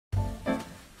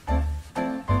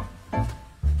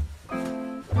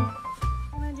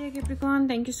Capricorn,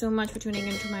 thank you so much for tuning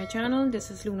into my channel. This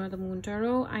is Luna the Moon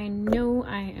Tarot. I know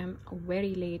I am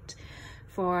very late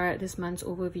for this month's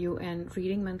overview and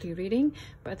reading, monthly reading,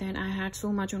 but then I had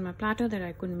so much on my platter that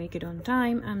I couldn't make it on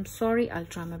time. I'm sorry. I'll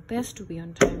try my best to be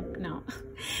on time now.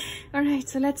 All right,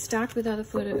 so let's start without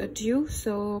further ado.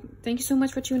 So thank you so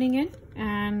much for tuning in,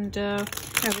 and I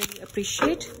really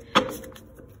appreciate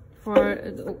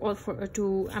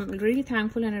I'm really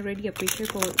thankful and I really appreciate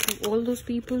to all those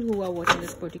people who are watching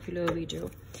this particular video.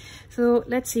 So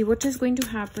let's see what is going to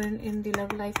happen in the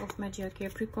love life of my dear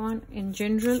Capricorn in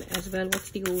general, as well what's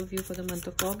the overview for the month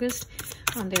of August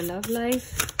on their love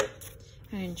life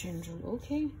and in general.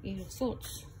 Okay, 8 of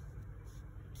Swords,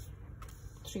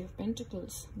 3 of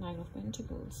Pentacles, 9 of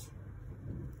Pentacles,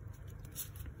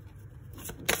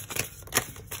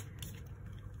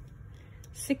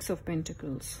 Six of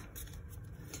Pentacles,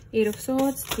 8 of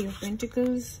Swords, 3 of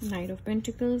Pentacles, 9 of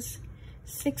Pentacles,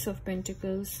 6 of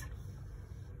Pentacles,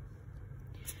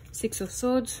 6 of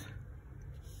Swords,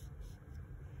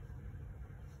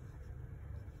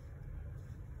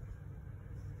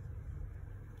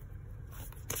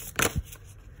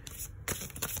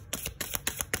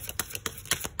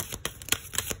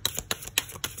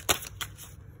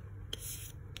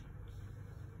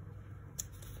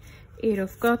 8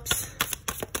 of Cups,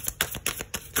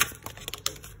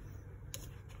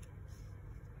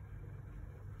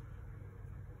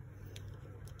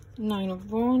 9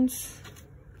 of Wands,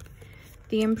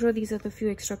 the Emperor. These are the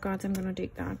few extra cards. I'm gonna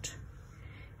take that,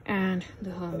 and the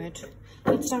Hermit.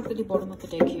 Let's start with the bottom of the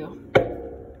deck here.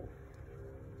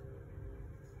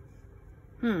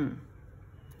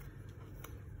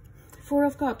 Four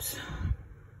of Cups.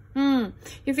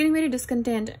 You're feeling very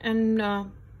discontent and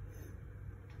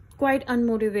quite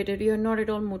unmotivated. You're not at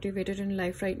all motivated in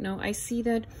life right now. I see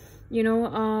that, you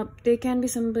know, there can be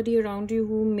somebody around you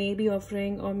who may be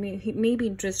offering or may be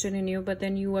interested in you, but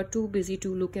then you are too busy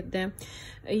to look at them.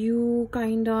 You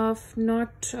kind of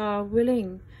not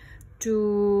willing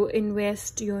to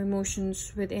invest your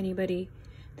emotions with anybody.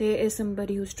 There is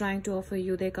somebody who's trying to offer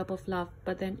you their cup of love,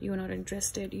 but then you're not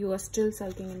interested. You are still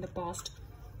sulking in the past.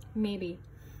 Maybe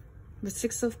the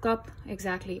Six of Cup,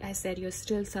 exactly, I said you're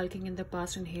still sulking in the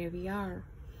past, and here we are,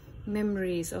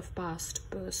 memories of past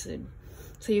person.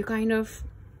 So you kind of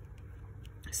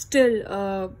still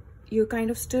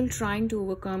trying to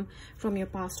overcome from your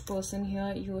past person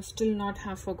here. You still not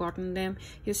have forgotten them.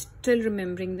 You're still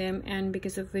remembering them, and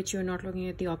because of which you're not looking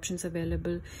at the options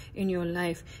available in your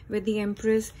life. With the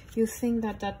Empress, you think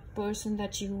that that person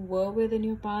that you were with in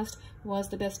your past was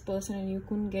the best person, and you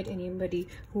couldn't get anybody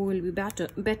who will be better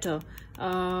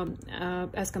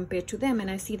as compared to them. And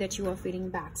I see that you are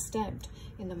feeling backstabbed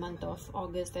in the month of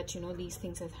August, that, you know, these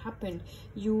things have happened.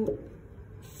 You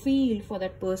feel for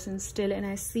that person still, and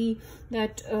I see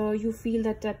that you feel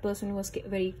that that person was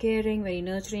very caring, very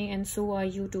nurturing, and so are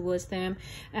you towards them,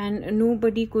 and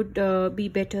nobody could be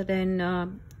better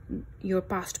than your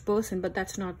past person. But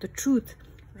that's not the truth,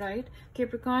 right,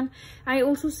 Capricorn? I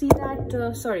also see that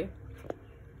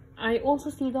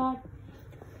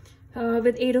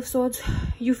with 8 of Swords,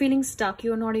 you're feeling stuck.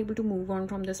 You're not able to move on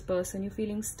from this person. You're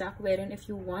feeling stuck, wherein if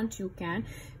you want, you can,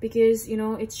 because, you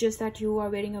know, it's just that you are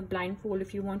wearing a blindfold.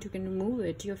 If you want, you can remove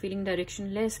it. You're feeling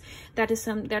directionless. That is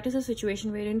a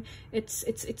situation wherein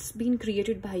it's been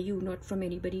created by you, not from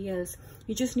anybody else.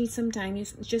 You just need some time. You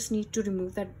just need to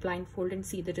remove that blindfold and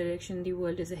see the direction the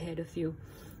world is ahead of you,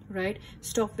 right?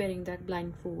 Stop wearing that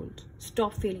blindfold.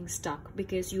 Stop feeling stuck,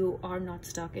 because you are not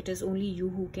stuck. It is only you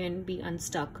who can be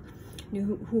unstuck,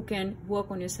 who can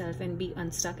work on yourself and be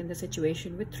unstuck in the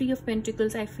situation. With 3 of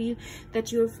Pentacles, I feel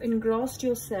that you've engrossed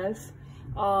yourself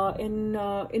in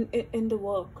the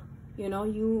work. You know,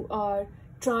 you are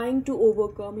trying to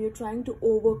overcome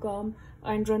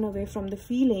and run away from the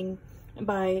feeling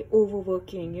by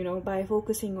overworking, you know, by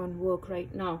focusing on work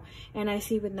right now. And I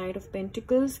see with Knight of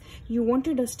Pentacles, you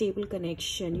wanted a stable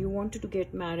connection, you wanted to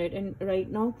get married, and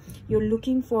right now you're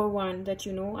looking for one that,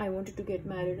 you know, I wanted to get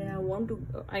married, and I want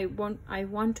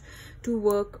to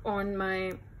work on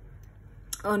my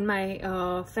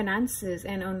finances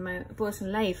and on my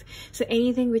personal life. So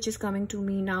anything which is coming to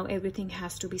me now, everything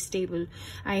has to be stable.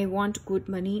 I want good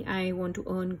money. I want to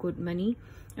earn good money.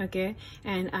 Okay,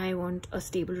 and I want a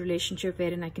stable relationship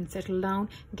wherein I can settle down,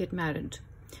 get married.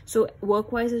 So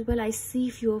work-wise as well, I see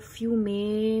few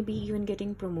may be even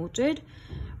getting promoted.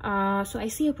 So I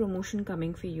see a promotion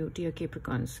coming for you, dear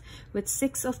Capricorns. With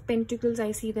 6 of Pentacles,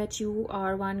 I see that you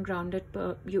are one grounded,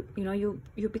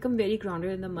 you become very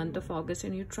grounded in the month of August,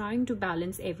 and you're trying to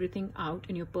balance everything out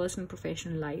in your personal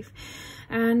professional life.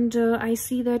 And I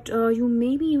see that you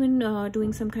may be even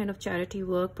doing some kind of charity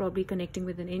work, probably connecting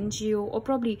with an NGO, or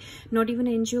probably not even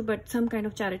NGO, but some kind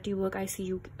of charity work I see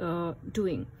you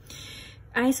doing.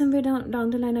 Somewhere down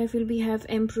the line, I feel we have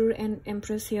Emperor and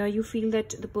Empress here. You feel that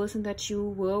the person that you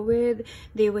were with,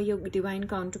 they were your divine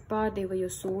counterpart, they were your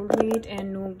soulmate,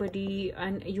 and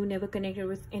you never connected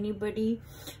with anybody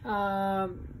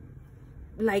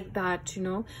like that, you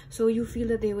know. So you feel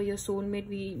that they were your soulmate,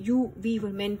 we were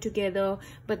meant together,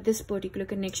 but this particular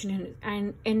connection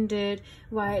ended.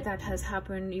 Why that has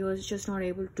happened, you was just not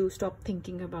able to stop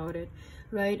thinking about it,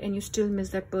 right? And you still miss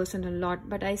that person a lot,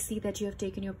 but I see that you have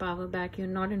taken your power back. You're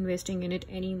not investing in it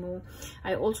anymore.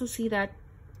 I also see that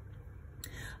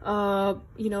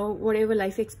whatever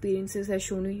life experiences has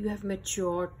shown you, you have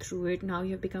matured through it. Now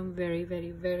you have become very, very,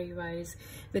 very wise.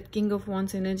 With King of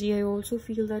Wands energy, I also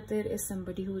feel that there is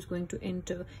somebody who is going to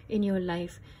enter in your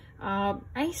life.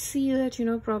 I see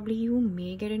that, probably you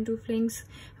may get into flings.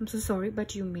 I'm so sorry,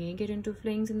 but you may get into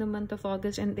flings in the month of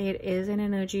August, and there is an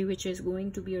energy which is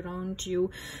going to be around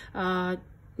you,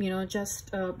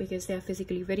 just because they are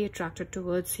physically very attracted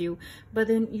towards you, but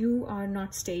then you are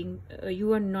not staying,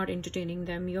 you are not entertaining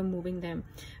them, you're moving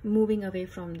away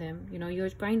from them. You're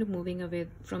kind of moving away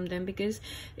from them because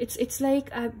it's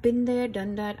like, I've been there,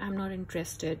 done that, I'm not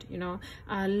interested,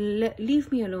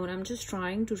 leave me alone, I'm just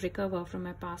trying to recover from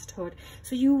my past hurt.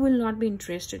 So you will not be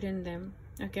interested in them.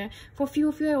 Okay, for few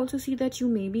of you, I also see that you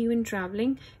may be even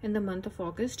traveling in the month of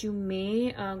August. You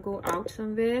may go out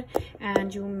somewhere,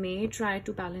 and you may try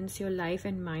to balance your life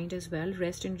and mind as well,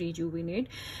 rest and rejuvenate.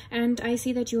 And I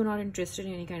see that you're not interested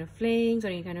in any kind of flings or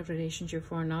any kind of relationship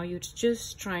for now. You're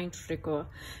just trying to recover.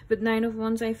 With 9 of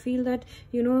Wands, I feel that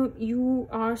you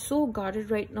are so guarded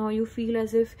right now. You feel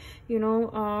as if you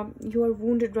are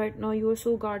wounded right now. You are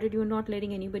so guarded, you're not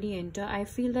letting anybody enter. I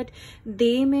feel that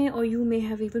they may, or you may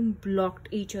have even blocked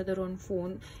each other on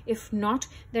phone. If not,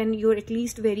 then you're at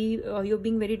least you're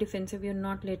being very defensive. You're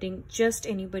not letting just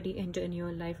anybody enter in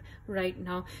your life right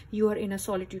now. You are in a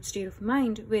solitude state of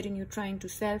mind wherein you're trying to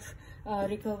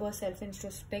recover,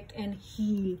 self-introspect, and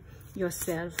heal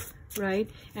yourself, right?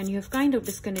 And you have kind of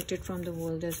disconnected from the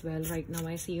world as well right now.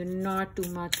 I see you're not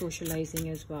too much socializing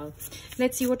as well.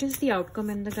 Let's see what is the outcome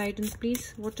and the guidance,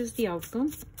 please. What is the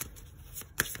outcome?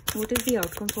 What is the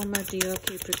outcome for my dear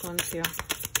Capricorns here?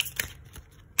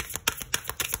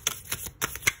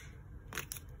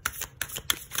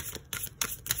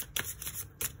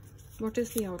 What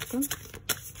is the outcome?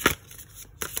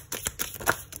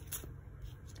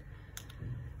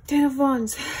 10 of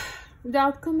Wands. The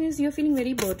outcome is you're feeling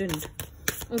very burdened.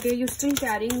 Okay, you're still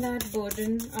carrying that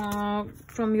burden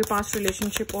from your past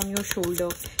relationship on your shoulder,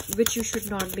 which you should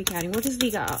not be carrying. What is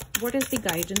the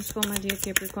guidance for my dear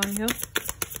Capricorn here?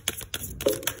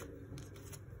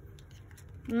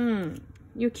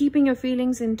 You're keeping your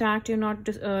feelings intact. You're not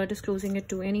disclosing it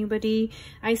to anybody.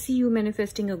 I see you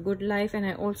manifesting a good life, and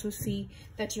I also see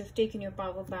that you've taken your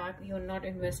power back. You're not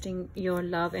investing your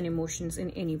love and emotions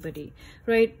in anybody,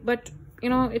 right? But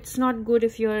it's not good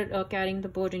if you're carrying the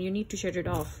burden. You need to shed it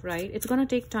off, right? It's gonna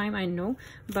take time, I know,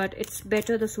 but it's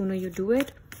better the sooner you do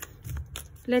it.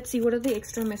 Let's see what are the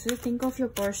extra messages. Think of your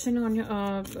person on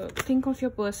your think of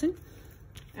your person.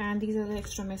 And these are the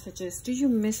extra messages. Do you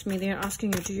miss me? They are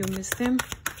asking you, do you miss them?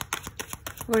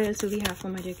 What else do we have for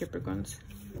my dear Capricorns?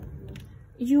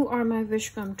 You are my wish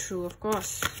come true, of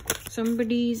course.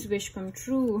 Somebody's wish come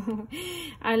true.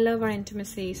 I love our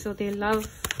intimacy. So they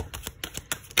love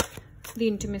the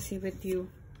intimacy with you.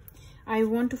 I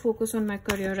want to focus on my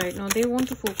career right now. They want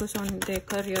to focus on their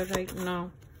career right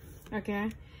now.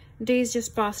 Okay. Days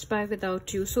just passed by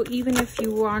without you. So even if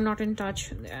you are not in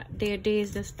touch, their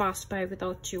days just passed by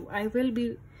without you. I will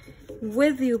be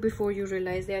with you before you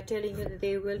realize. They are telling you that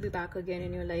they will be back again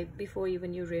in your life before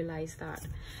even you realize that.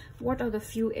 What are the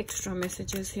few extra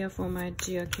messages here for my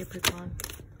dear Capricorn?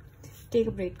 Take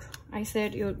a break. I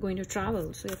said you're going to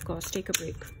travel, so of course take a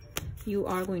break. You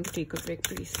are going to take a break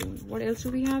pretty soon. What else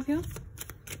do we have here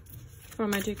for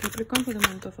my dear Capricorn for the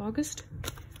month of August?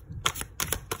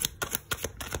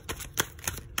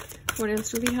 What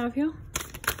else do we have here?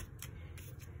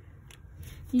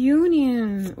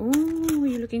 Union. Oh,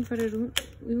 you're looking for a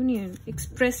union.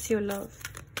 Express your love.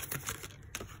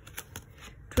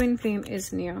 Twin flame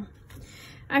is near.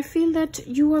 I feel that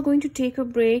you are going to take a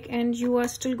break and you are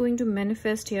still going to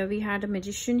manifest here. We had a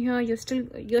magician here.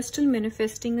 You're still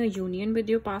manifesting a union with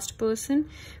your past person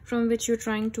from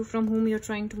whom you're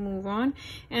trying to move on.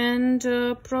 And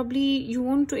probably you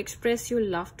want to express your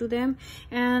love to them.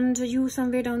 And you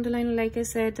somewhere down the line, like I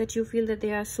said, that you feel that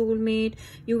they are soulmate.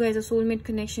 You guys are soulmate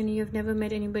connection. You've never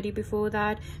met anybody before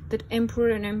that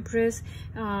emperor and empress.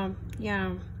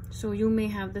 Yeah. So you may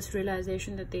have this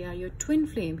realization that they are your twin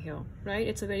flame here, right?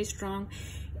 It's a very strong,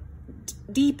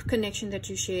 deep connection that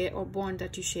you share, or bond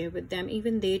that you share with them.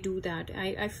 Even they do that.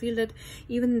 I feel that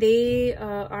even they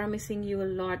are missing you a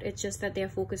lot. It's just that they are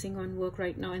focusing on work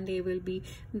right now, and they will be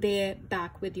there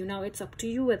back with you. Now it's up to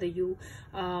you whether you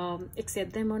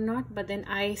accept them or not, but then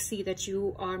I see that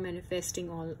you are manifesting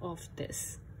all of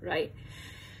this, right?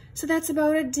 So that's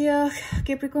about it, dear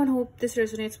Capricorn. Hope this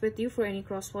resonates with you. For any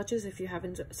cross watches, if you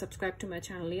haven't subscribed to my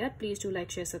channel yet, please do like,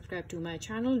 share, subscribe to my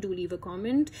channel. Do leave a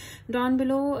comment down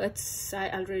below.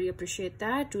 I'll really appreciate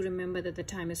that. Do remember that the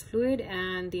time is fluid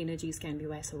and the energies can be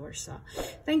vice versa.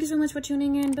 Thank you so much for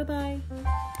tuning in. Bye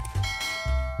bye.